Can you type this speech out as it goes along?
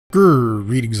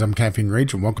Greetings, I'm Captain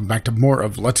Rage, and welcome back to more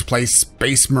of Let's Play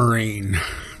Space Marine.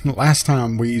 Last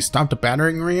time we stopped a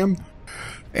battering ram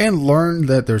and learned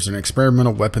that there's an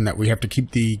experimental weapon that we have to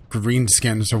keep the green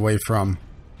skins away from.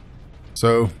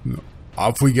 So,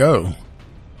 off we go.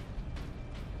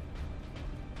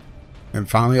 And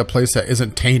finally a place that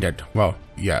isn't tainted. Well,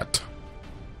 yet.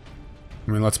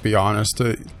 I mean, let's be honest.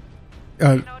 The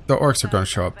orcs are going to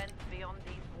show up.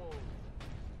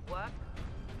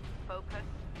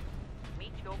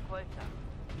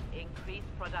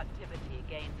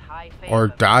 Or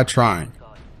die trying.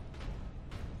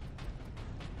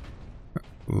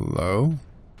 Hello?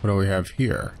 What do we have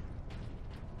here?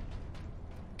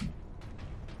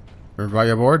 Everybody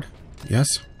aboard?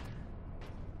 Yes?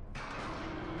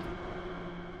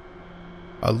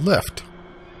 A lift.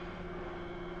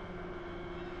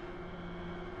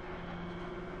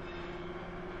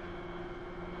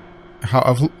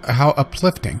 How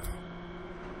uplifting.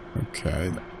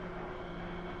 Okay.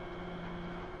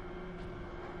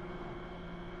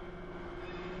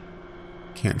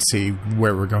 Can't see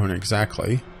where we're going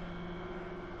exactly.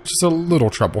 Just a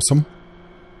little troublesome.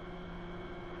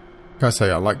 Gotta say,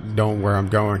 I like knowing where I'm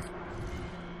going.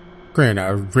 Granted,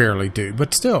 I rarely do,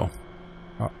 but still.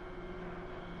 Oh.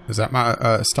 Is that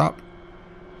my stop?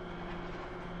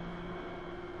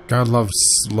 God loves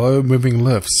slow-moving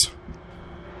lifts.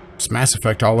 It's Mass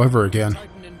Effect all over again.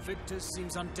 Titan Invictus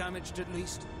seems undamaged at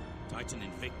least. Titan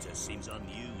Invictus seems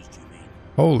unused, you mean?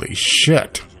 Holy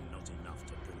shit.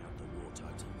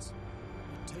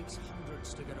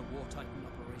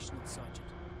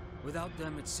 Without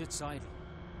them, it sits idle.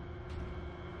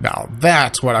 Now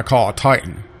that's what I call a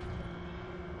Titan.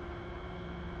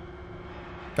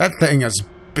 That thing is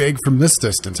big from this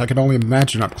distance. I can only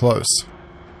imagine up close.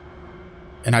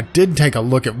 And I did take a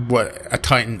look at what a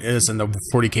Titan is in the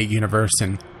 40k universe,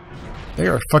 and they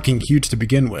are fucking huge to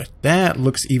begin with. That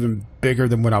looks even bigger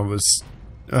than when I was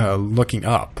looking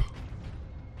up.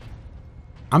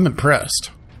 I'm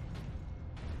impressed.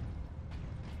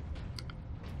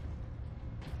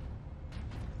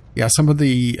 Yeah, some of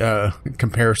the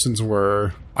comparisons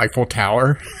were Eiffel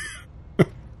Tower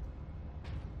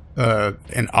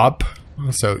and up.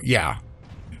 So, yeah.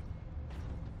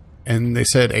 And they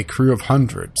said a crew of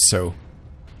hundreds. So,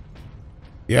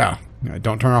 yeah.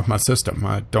 Don't turn off my system.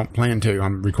 I don't plan to.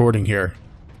 I'm recording here.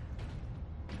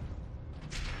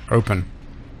 Open.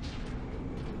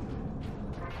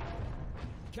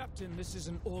 Captain, this is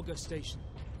an auger station.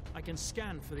 I can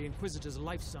scan for the Inquisitor's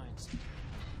life signs.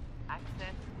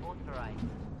 Access authorized.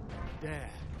 There.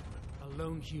 A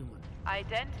lone human.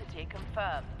 Identity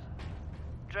confirmed.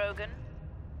 Drogan.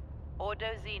 Ordo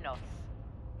Xenos.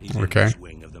 He's okay. In this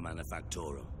wing of the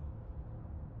Manufactorum.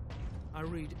 I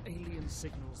read alien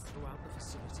signals throughout the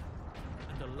facility,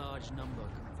 and a large number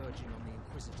converging on the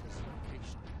Inquisitor's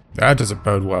location. That doesn't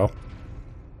bode well.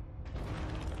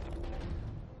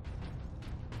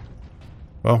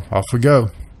 Well, off we go.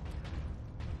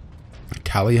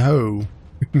 Tally-ho.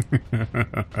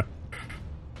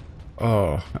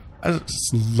 Oh, I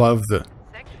just love the...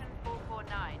 Section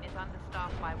 449 is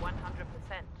understaffed by 100%.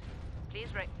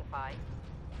 Please rectify.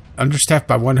 Understaffed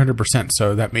by 100%,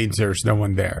 so that means there's no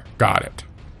one there. Got it.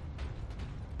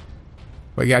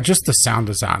 But yeah, just the sound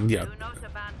design, yeah. Do not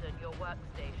abandon your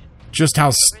workstation. Just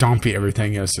how stompy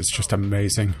everything is just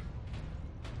amazing.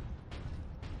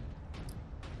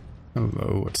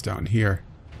 Hello, what's down here?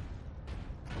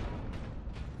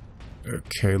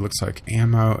 Okay, looks like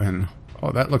ammo and...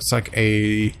 Oh, that looks like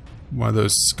one of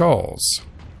those skulls.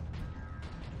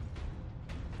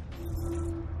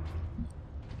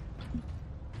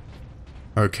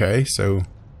 Okay, so...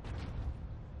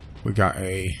 We got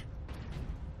a...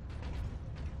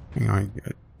 Hang on,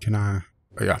 can I...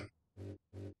 Oh, yeah.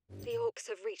 The orcs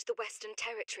have reached the Western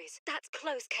Territories. That's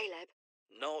close, Caleb.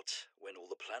 Not when all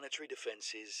the planetary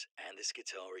defenses and the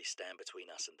Skitarii stand between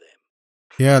us and them.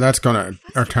 Yeah, that's gonna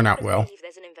turn out well.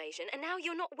 There's an invasion, and now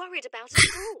you're not worried about it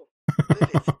at all.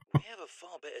 Lilith, we have a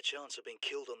far better chance of being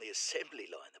killed on the assembly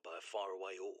line than by a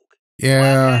faraway orc.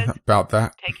 Yeah, Workers, about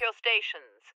that. take your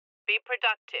stations. Be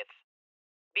productive.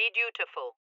 Be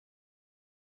dutiful.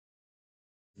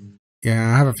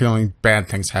 Yeah, I have a feeling bad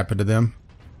things happen to them.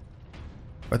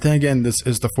 But then again, this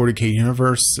is the 40k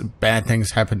universe. Bad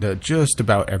things happen to just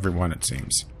about everyone, it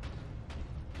seems.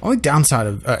 Only downside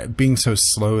of being so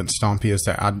slow and stompy is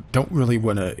that I don't really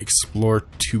want to explore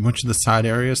too much of the side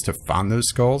areas to find those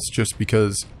skulls, just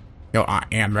because, you know, I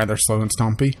am rather slow and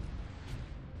stompy.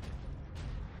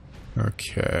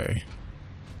 Okay.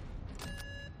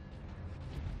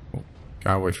 Oh,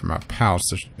 got away from my pals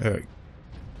to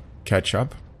catch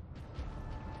up.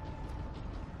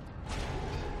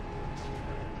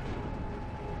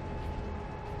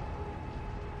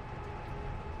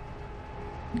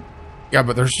 Yeah,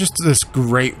 but there's just this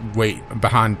great weight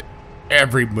behind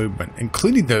every movement,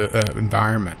 including the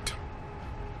environment.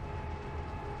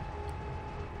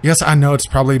 Yes, I know it's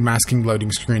probably masking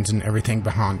loading screens and everything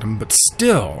behind them, but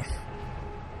still.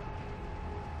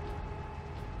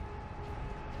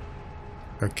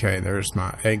 Okay, there's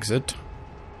my exit.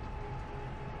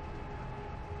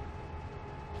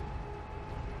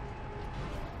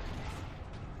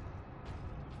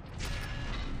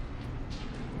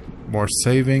 More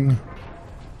saving.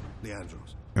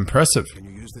 Leandros, Impressive. can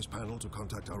you use this panel to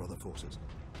contact our other forces?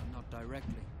 Not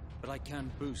directly, but I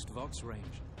can boost Vox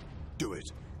range. Do it.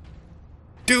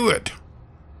 Do it.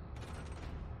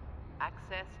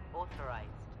 Access authorized.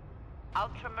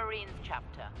 Ultramarines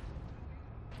chapter.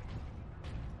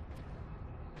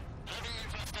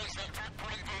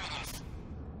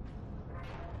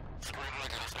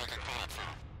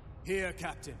 Here,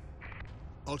 Captain.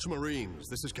 Ultramarines,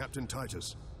 this is Captain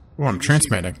Titus. Oh, I'm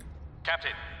transmitting.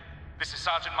 Captain, this is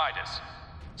Sergeant Midas.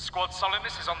 Squad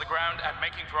Solidus is on the ground and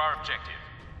making for our objective.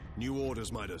 New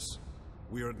orders, Midas.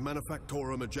 We are at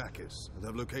Manufactorum Ajakis and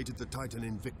have located the Titan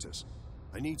Invictus.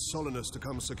 I need Solinus to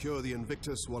come secure the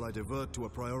Invictus while I divert to a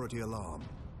priority alarm.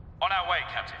 On our way,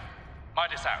 Captain.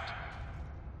 Midas out.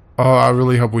 Oh, I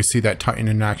really hope we see that Titan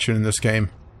in action in this game.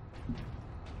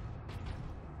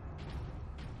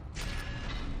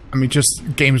 I mean,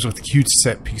 just games with huge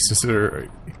set pieces that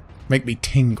make me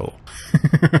tingle.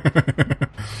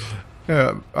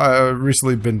 I've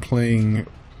recently been playing...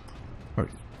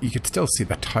 You could still see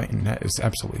the Titan. That is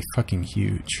absolutely fucking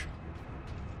huge.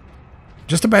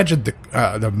 Just imagine the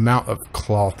amount of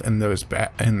cloth in those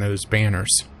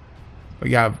banners. But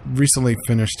yeah, I've recently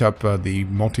finished up the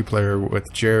multiplayer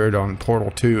with Jared on Portal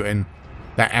 2, and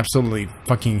that absolutely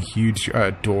fucking huge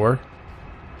door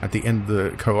at the end of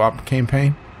the co-op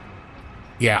campaign.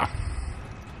 Yeah.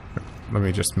 Let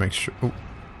me just make sure. Oh,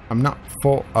 I'm not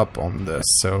full up on this,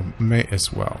 so may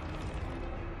as well.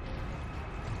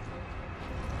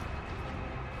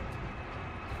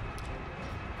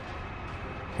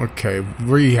 Okay,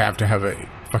 we have to have a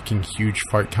fucking huge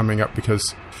fight coming up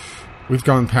because we've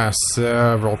gone past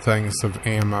several things of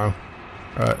ammo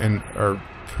and are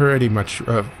pretty much,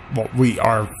 well, we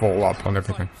are full up on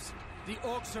everything. The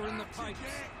orcs are in the pipes.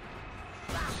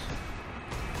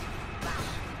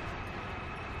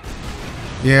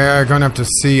 Yeah, gonna have to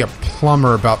see a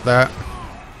plumber about that.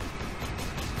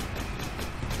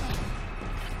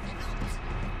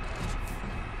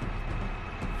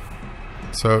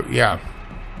 So, yeah.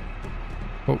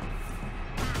 Oh.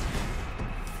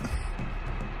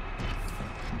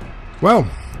 Well,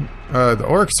 the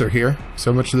orcs are here.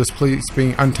 So much of this place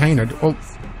being untainted. Oh.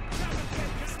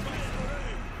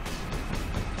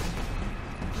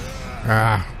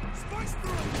 Ah.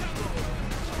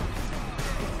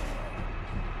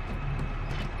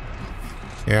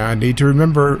 Yeah, I need to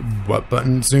remember what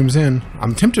button zooms in.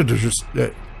 I'm tempted to just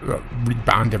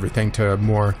rebound everything to a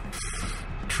more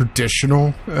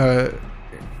traditional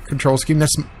control scheme.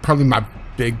 That's probably my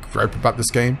big gripe about this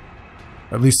game,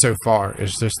 at least so far,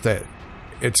 is just that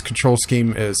its control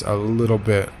scheme is a little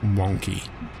bit wonky.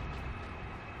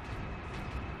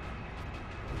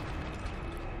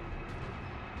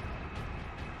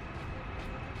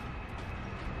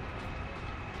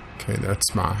 Okay,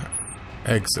 that's my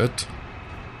exit.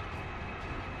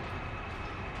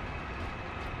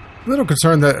 A little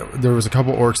concerned that there was a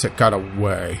couple orcs that got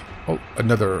away. Oh,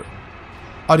 another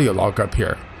audio log up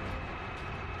here.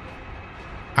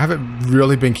 I haven't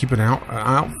really been keeping an eye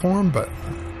out for them, but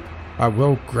I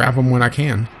will grab them when I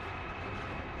can.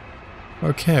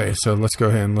 Okay, so let's go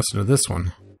ahead and listen to this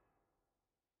one.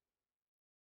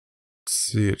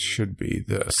 Let's see, it should be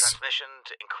this. Transmission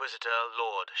to Inquisitor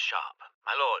Lord Sharp.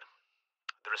 My lord,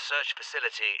 the research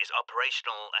facility is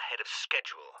operational ahead of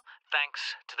schedule,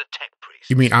 thanks to the tech priest.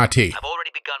 You mean IT? I've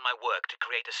already begun my work to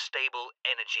create a stable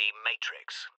energy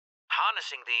matrix.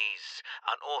 Harnessing these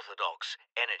unorthodox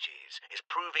energies is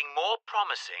proving more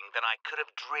promising than I could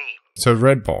have dreamed. So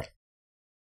Red Bull.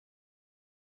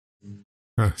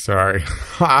 Sorry.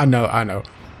 I know.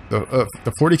 The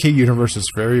 40K universe is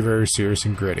very, very serious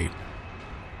and gritty.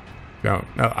 No,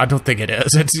 I don't think it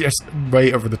is. It's just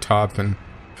way over the top, and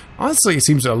honestly, it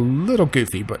seems a little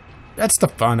goofy, but that's the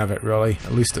fun of it, really.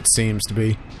 At least it seems to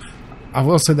be. I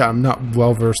will say that I'm not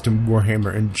well versed in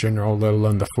Warhammer in general, let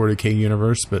alone the 40K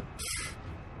universe, but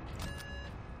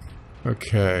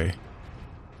okay.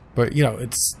 But, you know,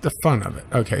 it's the fun of it.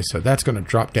 Okay, so that's going to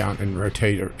drop down and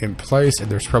rotate in place,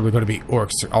 and there's probably going to be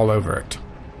orcs all over it.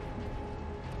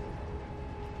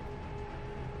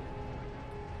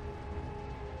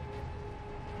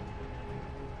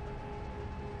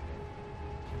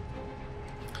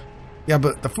 Yeah,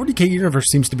 but the 40k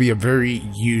universe seems to be a very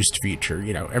used feature.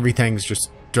 You know, everything's just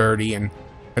dirty and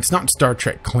it's not Star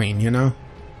Trek clean, you know?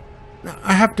 Now,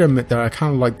 I have to admit that I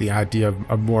kind of like the idea of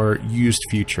a more used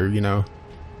future, you know?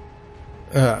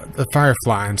 The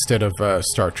Firefly instead of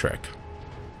Star Trek.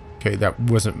 Okay, that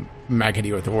wasn't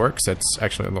maggoty with orcs. That's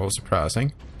actually a little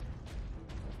surprising.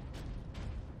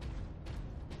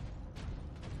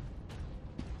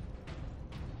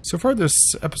 So far, this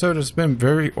episode has been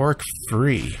very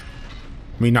orc-free.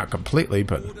 I mean, not completely,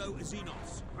 but...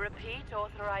 Repeat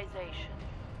authorization.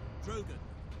 Drogon,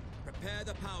 prepare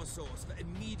the power source for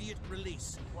immediate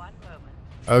release. 1 moment.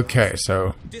 Okay,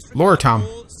 so... Lore Tom.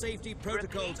 All safety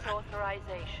protocols. Repeat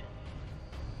authorization.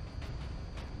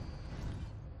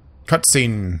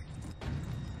 Cutscene.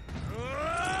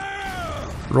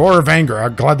 Roar of Anger.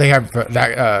 I'm glad they have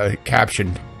that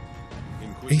captioned.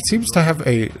 He seems to have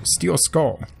a steel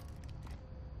skull.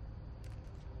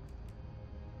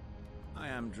 I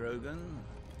am Drogon.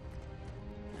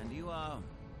 And you are?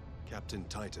 Captain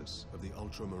Titus of the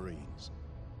Ultramarines.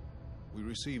 We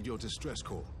received your distress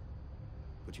call,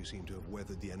 but you seem to have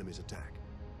weathered the enemy's attack.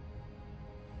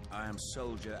 I am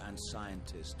soldier and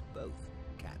scientist, both,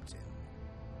 Captain.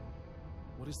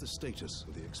 What is the status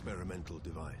of the experimental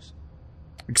device?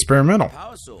 Experimental.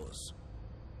 Power source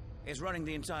is running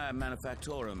the entire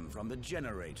manufactorum from the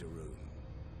generator room.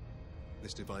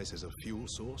 This device is a fuel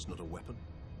source, not a weapon?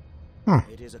 Huh.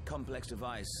 It is a complex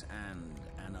device and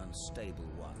an unstable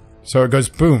one. So it goes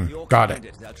boom. The orcs Got find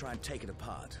it. They'll try and take it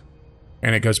apart.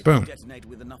 And it goes boom. Detonate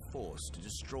with enough force to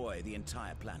destroy the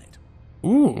entire planet.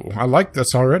 Ooh, I like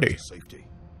this already. Safety.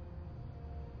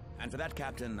 And for that,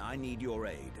 Captain, I need your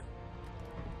aid.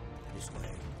 This way.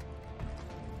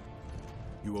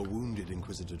 You are wounded,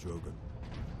 Inquisitor Drogon.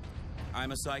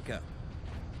 I'm a psyker.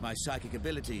 My psychic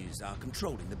abilities are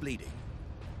controlling the bleeding.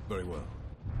 Very well.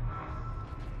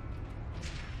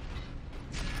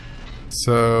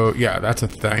 So, yeah, that's a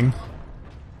thing.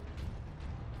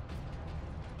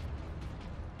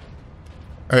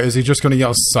 Is he just going to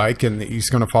yell psych and he's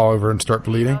going to fall over and start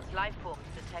bleeding? Lost life forms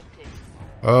detected.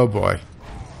 Oh boy.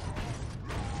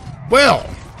 Well,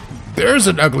 there's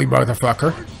an ugly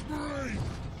motherfucker.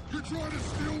 You try to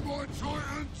steal my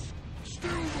Titans?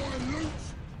 Steal my loot?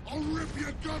 I'll rip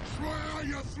your guts right out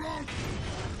your throat!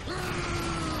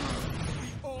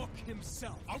 The orc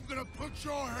himself. I'm gonna put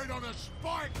your head on a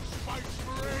spike, Space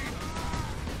Marine!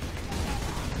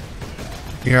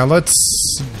 Yeah, let's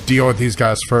deal with these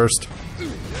guys first.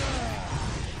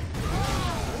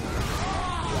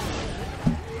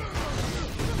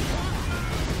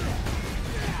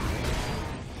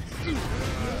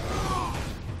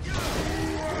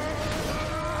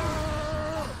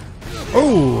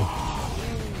 Oh!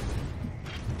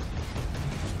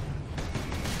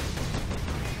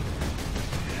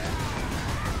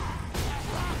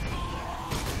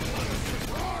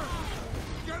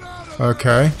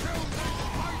 Okay.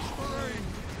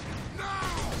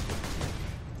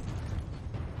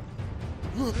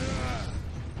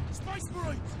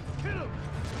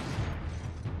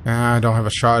 I don't have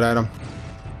a shot at him.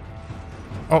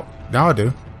 Oh, now I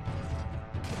do.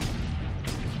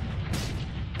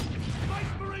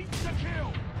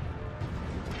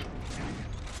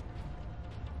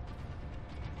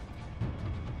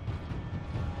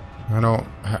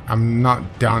 I'm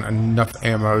not down enough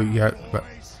ammo yet, but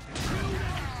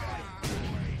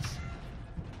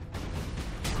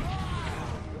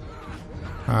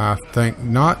I think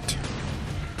not.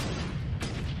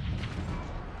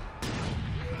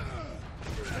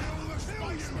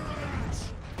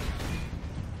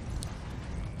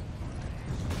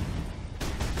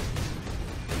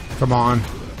 Come on.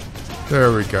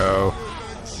 There we go.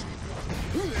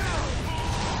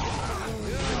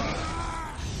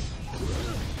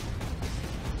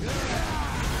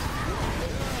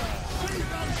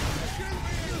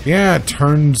 Yeah, it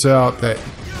turns out that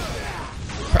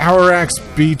Power Axe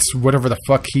beats whatever the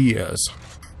fuck he is.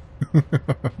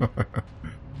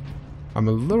 I'm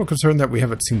a little concerned that we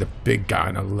haven't seen the big guy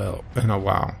in a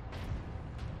while.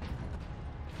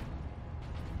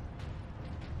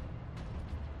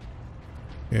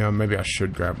 Yeah, maybe I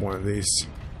should grab one of these.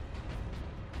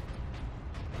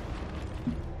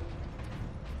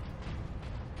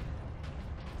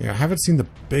 Yeah, I haven't seen the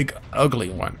big ugly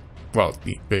one. Well,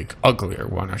 the big uglier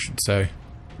one, I should say.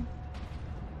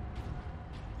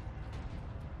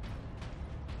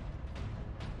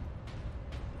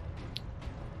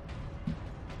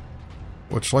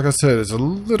 Which, like I said, is a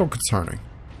little concerning.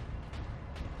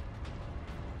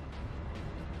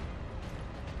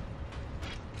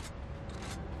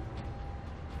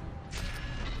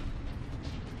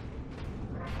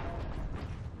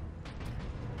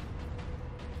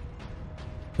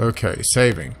 Okay,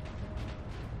 saving.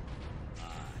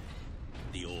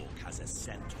 The Orc has a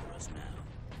scent for us now.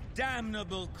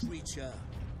 Damnable creature!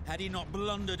 Had he not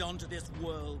blundered onto this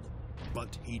world?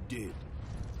 But he did,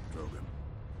 Drogon.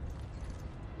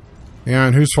 Yeah,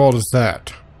 and whose fault is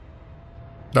that?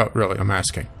 No, really, I'm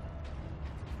asking.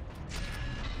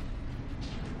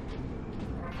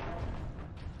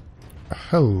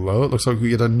 Hello, it looks like we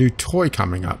get a new toy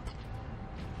coming up.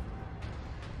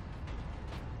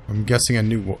 I'm guessing a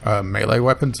new melee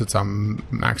weapon since I'm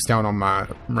maxed out on my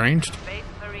ranged. Base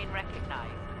Marine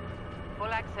recognized. Full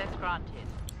access granted.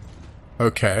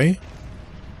 Okay.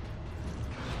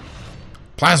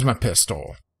 Plasma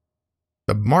pistol.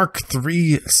 The Mark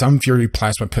III Sun Fury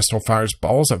plasma pistol fires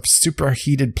balls of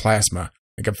superheated plasma.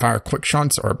 It can fire quick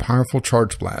shots or a powerful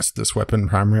charge blast. This weapon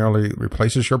primarily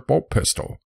replaces your bolt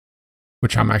pistol.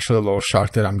 Which I'm actually a little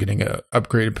shocked that I'm getting an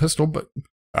upgraded pistol, but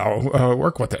I'll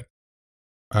work with it.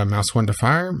 Mouse 1 to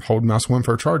fire, hold mouse 1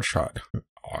 for a charge shot.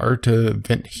 R to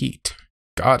vent heat.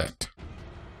 Got it.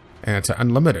 And it's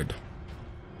unlimited.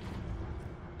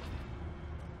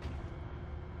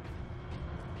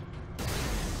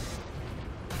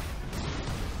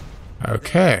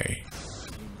 Okay.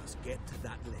 We must get to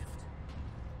that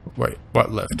lift. Wait,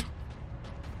 what lift?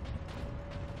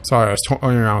 Sorry, I was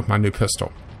toying around with my new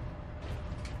pistol.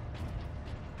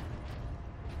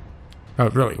 Oh,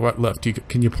 really? What lift?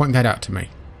 Can you point that out to me?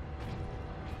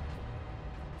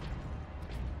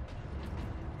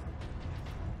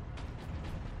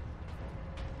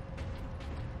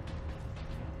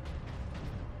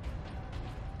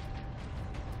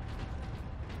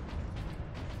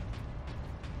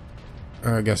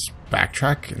 I guess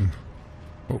backtrack and...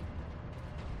 Oh.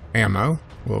 Ammo.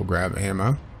 We'll grab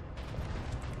ammo.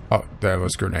 Oh, that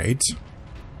was grenades.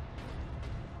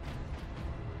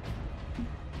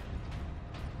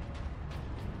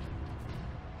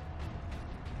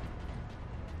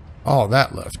 Oh,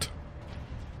 that lift.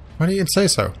 Why didn't you say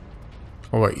so?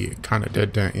 Oh, wait, you kind of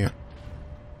did, didn't you?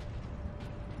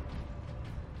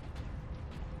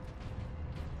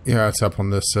 Yeah, it's up on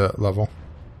this level.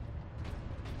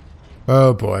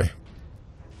 Oh, boy.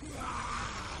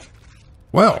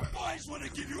 Well. Boys want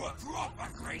to give you a proper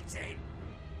greeting.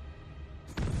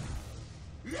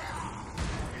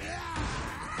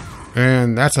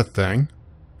 And that's a thing.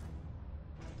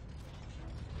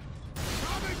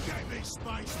 Come and get me,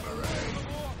 Space Marine.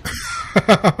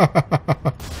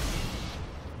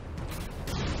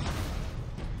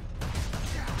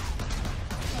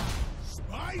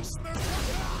 Space Marine.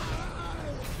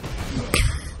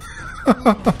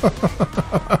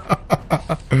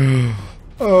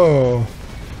 Oh.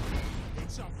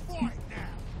 It's a fight now.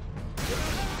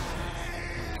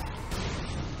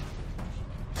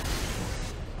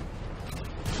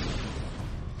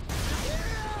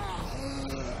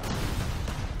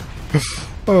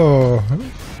 Oh.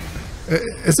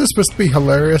 Is this supposed to be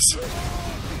hilarious?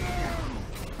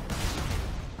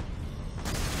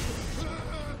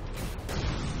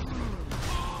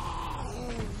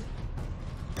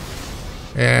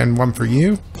 And one for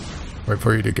you. Wait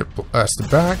for you to get blasted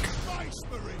back. Space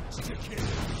Marines to kill.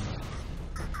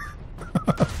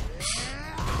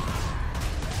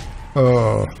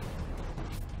 Oh.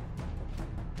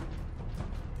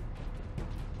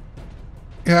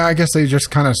 Yeah, I guess they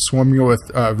just kind of swarm you with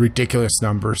ridiculous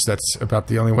numbers. That's about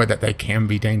the only way that they can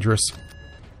be dangerous.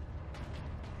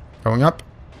 Going up.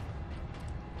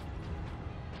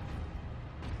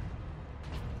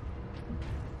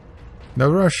 No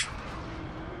rush.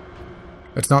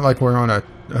 It's not like we're on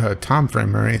a time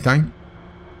frame or anything.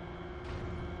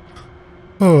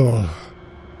 Oh.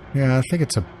 Yeah, I think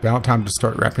it's about time to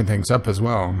start wrapping things up as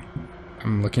well.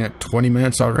 I'm looking at 20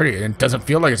 minutes already, and it doesn't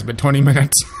feel like it's been 20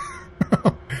 minutes.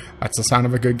 That's the sign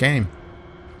of a good game.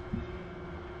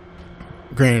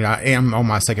 Granted, I am on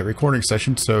my second recording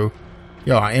session, so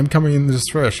I am coming in this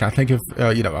fresh. I think if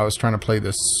I was trying to play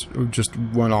this just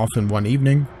one off in one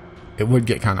evening, it would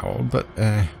get kind of old, but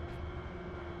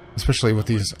especially with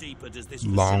these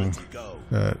long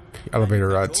elevator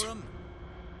rides.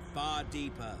 Far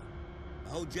deeper. The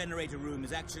whole generator room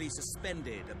is actually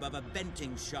suspended above a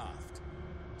venting shaft.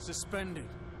 Suspended?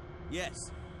 Yes.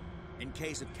 In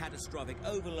case of catastrophic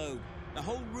overload, the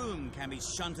whole room can be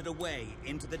shunted away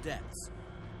into the depths.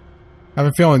 I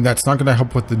have a feeling that's not going to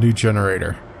help with the new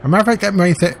generator. As a matter of fact, that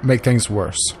may make things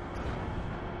worse.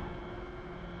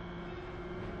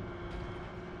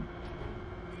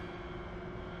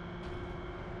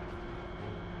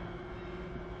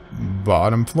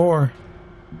 Bottom floor.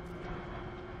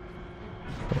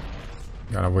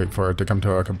 Gotta wait for it to come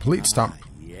to a complete stop.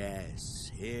 Yes,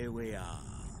 here we are.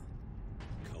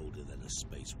 Colder than a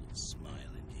space wolf smile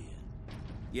in here.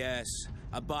 Yes,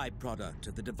 a byproduct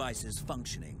of the device's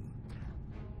functioning.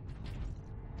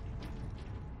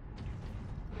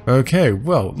 Okay,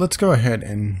 well, let's go ahead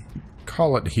and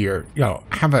call it here.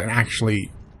 Have an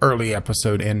actually early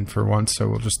episode in for once, so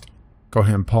we'll just go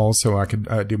ahead and pause so I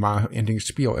could do my ending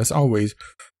spiel. As always,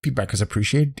 feedback is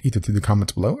appreciated either through the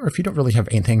comments below, or if you don't really have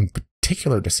anything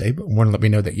particular to say but want to let me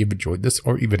know that you've enjoyed this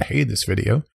or even hated this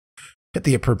video, hit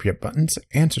the appropriate buttons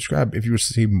and subscribe if you wish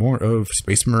to see more of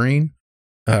Space Marine.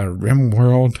 Rim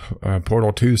World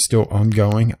Portal 2 is still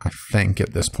ongoing, I think,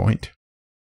 at this point.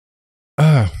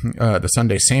 The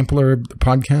Sunday Sampler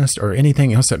podcast, or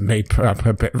anything else that may pop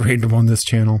up at random on this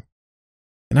channel.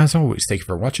 And as always, thank you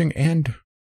for watching, and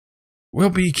we'll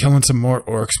be killing some more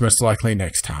orcs most likely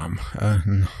next time.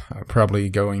 Probably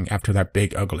going after that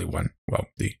big ugly one. Well,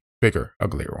 the bigger,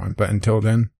 uglier one. But until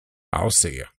then, I'll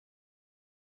see you.